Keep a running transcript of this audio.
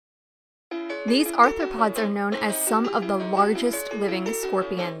These arthropods are known as some of the largest living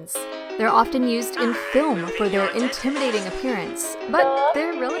scorpions. They're often used in film for their intimidating appearance, but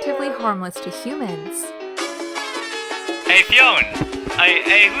they're relatively harmless to humans. Hey Fionn!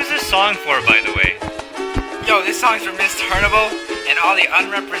 Hey, who's this song for, by the way? Yo, this song's for Miss Turnable and all the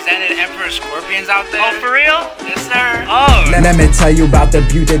unrepresented Emperor Scorpions out there. Oh, for real? Yes, sir. Oh! Let me tell you about the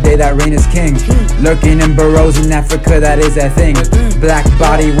beauty day that reign is king. Lurking in burrows in Africa, that is a thing. Black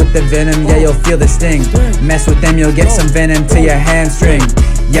body with the venom, yeah, you'll feel the sting. Mess with them, you'll get some venom to your hamstring.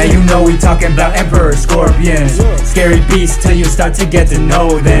 Yeah, you know we talking about Emperor Scorpions. Scary beasts till you start to get to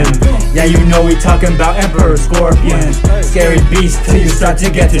know them. Yeah, you know we talking about Emperor Scorpions. Scary beasts till you start to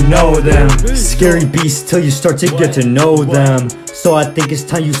get to know them. Scary beasts till you start to get to know them. So I think it's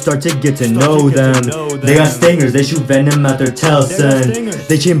time you start to get to know them. They got stingers, they shoot venom at their tails, and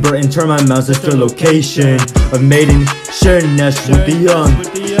they chamber and termite mounds as their location of mating, sharing nests with the young.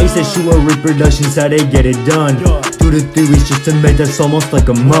 Asexual reproductions, how they get it done. 2 to 3 weeks just to make that's almost like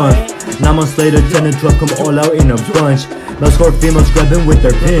a month. 9 months later, 10 and 12 come all out in a bunch. Males or females grabbing with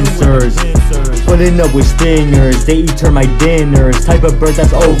their pincers, pulling up with stingers. They eat termite dinners, type of bird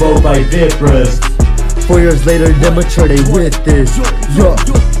that's ovoviviparous. 4 years later, they mature, they with this.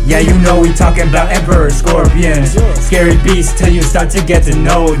 Yeah, you know we talking about Emperor Scorpions. Scary beasts till you start to get to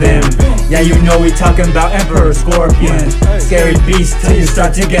know them. Yeah, you know we talking about Emperor Scorpions. Scary beasts till you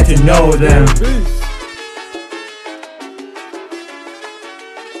start to get to know them.